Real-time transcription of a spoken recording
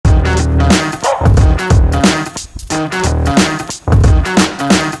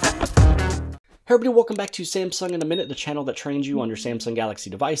Hey everybody, welcome back to Samsung in a Minute, the channel that trains you on your Samsung Galaxy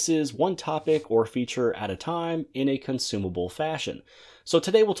devices, one topic or feature at a time in a consumable fashion. So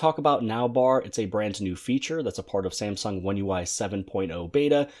today we'll talk about Now Bar. It's a brand new feature that's a part of Samsung One UI 7.0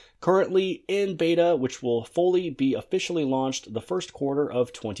 beta, currently in beta, which will fully be officially launched the first quarter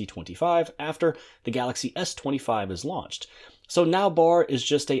of 2025 after the Galaxy S25 is launched. So Now Bar is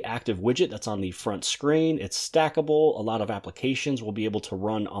just a active widget that's on the front screen. It's stackable. A lot of applications will be able to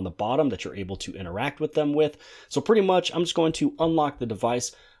run on the bottom that you're able to interact with them with. So pretty much I'm just going to unlock the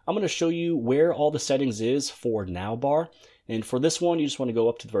device. I'm going to show you where all the settings is for Now Bar. And for this one, you just want to go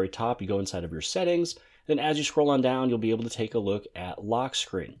up to the very top. You go inside of your settings. Then as you scroll on down, you'll be able to take a look at lock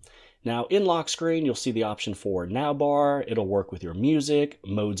screen. Now in lock screen, you'll see the option for Now Bar. It'll work with your music,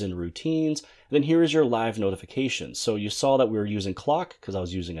 modes and routines. And then here is your live notifications. So you saw that we were using clock because I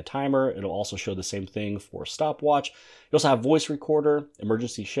was using a timer. It'll also show the same thing for stopwatch. You also have voice recorder,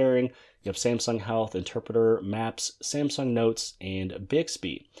 emergency sharing. You have Samsung Health, interpreter, maps, Samsung Notes, and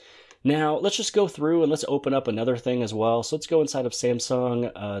Bixby. Now, let's just go through and let's open up another thing as well. So let's go inside of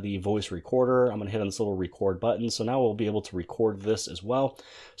Samsung, the voice recorder. I'm going to hit on this little record button. So now we'll be able to record this as well.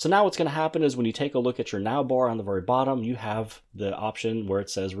 So now what's going to happen is when you take a look at your Now Bar on the very bottom, you have the option where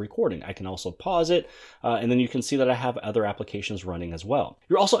it says recording. I can also pause it, and then you can see that I have other applications running as well.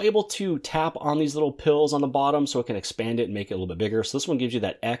 You're also able to tap on these little pills on the bottom so it can expand it and make it a little bit bigger. So this one gives you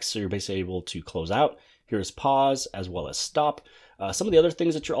that X, so you're basically able to close out. Here's pause as well as stop. Some of the other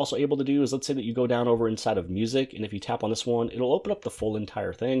things that you're also able to do is, let's say that you go down over inside of music, and if you tap on this one, it'll open up the full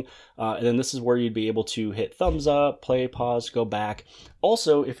entire thing. And then this is where you'd be able to hit thumbs up, play, pause, go back.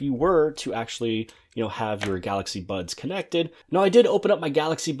 Also, if you were to actually, have your Galaxy Buds connected. Now, I did open up my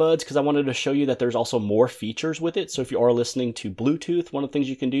Galaxy Buds because I wanted to show you that there's also more features with it. So if you are listening to Bluetooth, one of the things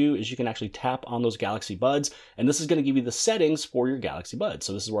you can do is you can actually tap on those Galaxy Buds, and this is going to give you the settings for your Galaxy Buds.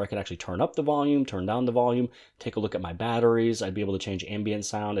 So this is where I can actually turn up the volume, turn down the volume, take a look at my batteries. I'd be able to change ambient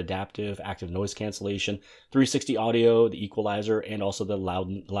sound, adaptive, active noise cancellation, 360 audio, the equalizer, and also the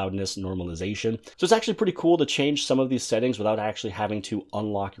loudness normalization. So it's actually pretty cool to change some of these settings without actually having to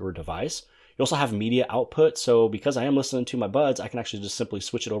unlock your device. You also have media output, so because I am listening to my buds, I can actually just simply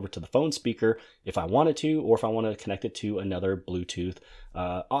switch it over to the phone speaker if I wanted to, or if I want to connect it to another Bluetooth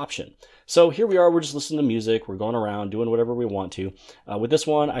option. So here we are, we're just listening to music, we're going around doing whatever we want to. With this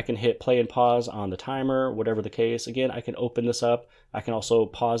one, I can hit play and pause on the timer, whatever the case. Again, I can open this up. I can also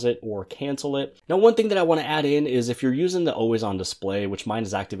pause it or cancel it. Now, one thing that I want to add in is if you're using the always on display, which mine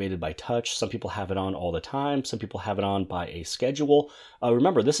is activated by touch, some people have it on all the time, some people have it on by a schedule.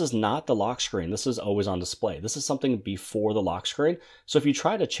 Remember, this is not the lock screen. This is always on display. This is something before the lock screen. So if you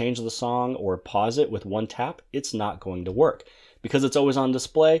try to change the song or pause it with one tap, it's not going to work. Because it's always on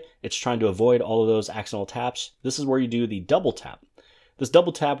display, it's trying to avoid all of those accidental taps. This is where you do the double tap. This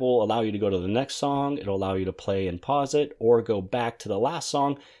double tap will allow you to go to the next song. It'll allow you to play and pause it or go back to the last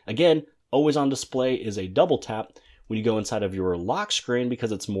song. Again, always on display is a double tap. When you go inside of your lock screen,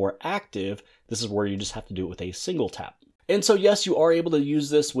 because it's more active, this is where you just have to do it with a single tap. And so yes, you are able to use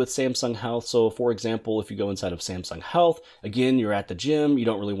this with Samsung Health. So for example, if you go inside of Samsung Health, again, you're at the gym, you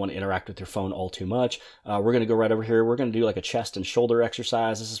don't really want to interact with your phone all too much. We're going to go right over here. We're going to do like a chest and shoulder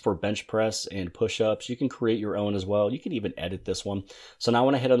exercise. This is for bench press and push-ups. You can create your own as well. You can even edit this one. So now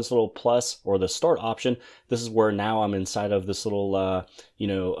when I hit on this little plus or the start option, this is where now I'm inside of this little,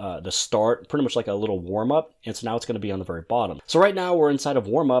 the start, pretty much like a little warm up. And so now it's going to be on the very bottom. So right now we're inside of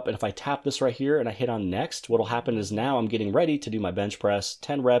warm up. And if I tap this right here and I hit on next, what'll happen is now I'm getting ready to do my bench press,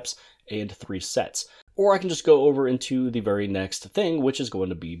 10 reps and 3 sets. Or I can just go over into the very next thing, which is going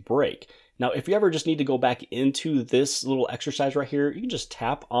to be break. Now, if you ever just need to go back into this little exercise right here, you can just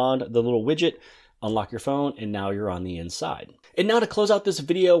tap on the little widget, unlock your phone, and now you're on the inside. And now to close out this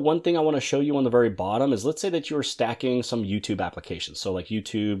video, one thing I want to show you on the very bottom is, let's say that you're stacking some YouTube applications. So like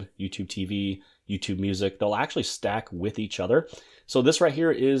YouTube, YouTube TV, YouTube Music, they'll actually stack with each other. So this right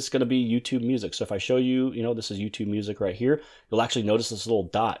here is going to be YouTube Music. So if I show you, this is YouTube Music right here, you'll actually notice this little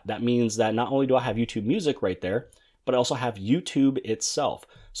dot. That means that not only do I have YouTube Music right there, but I also have YouTube itself.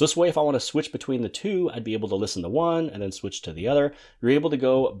 So this way, if I want to switch between the two, I'd be able to listen to one and then switch to the other. You're able to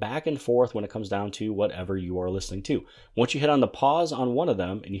go back and forth when it comes down to whatever you are listening to. Once you hit on the pause on one of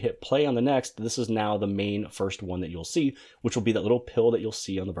them and you hit play on the next, this is now the main first one that you'll see, which will be that little pill that you'll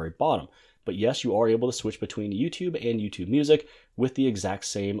see on the very bottom. But yes, you are able to switch between YouTube and YouTube Music with the exact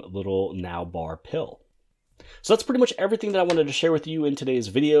same little Now Bar pill. So that's pretty much everything that I wanted to share with you in today's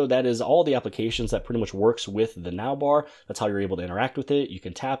video. That is all the applications that pretty much works with the Now Bar. That's how you're able to interact with it. You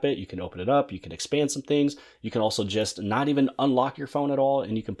can tap it, you can open it up, you can expand some things. You can also just not even unlock your phone at all,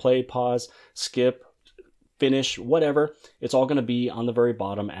 and you can play, pause, skip, finish, whatever, it's all going to be on the very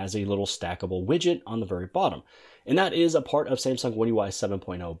bottom as a little stackable widget on the very bottom. And that is a part of Samsung One UI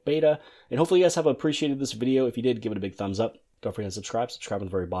 7.0 beta. And hopefully you guys have appreciated this video. If you did, give it a big thumbs up. Don't forget to subscribe. Subscribe on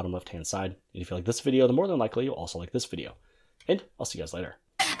the very bottom left-hand side. And if you like this video, then more than likely you'll also like this video. And I'll see you guys later.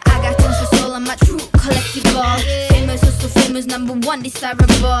 I got tons of soul, I'm a true collectible. Famous, so famous, #1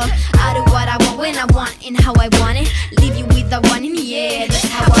 desirable. I do what I want when I want and how I want it. Leave you with the one in the air, that's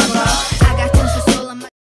how I roll.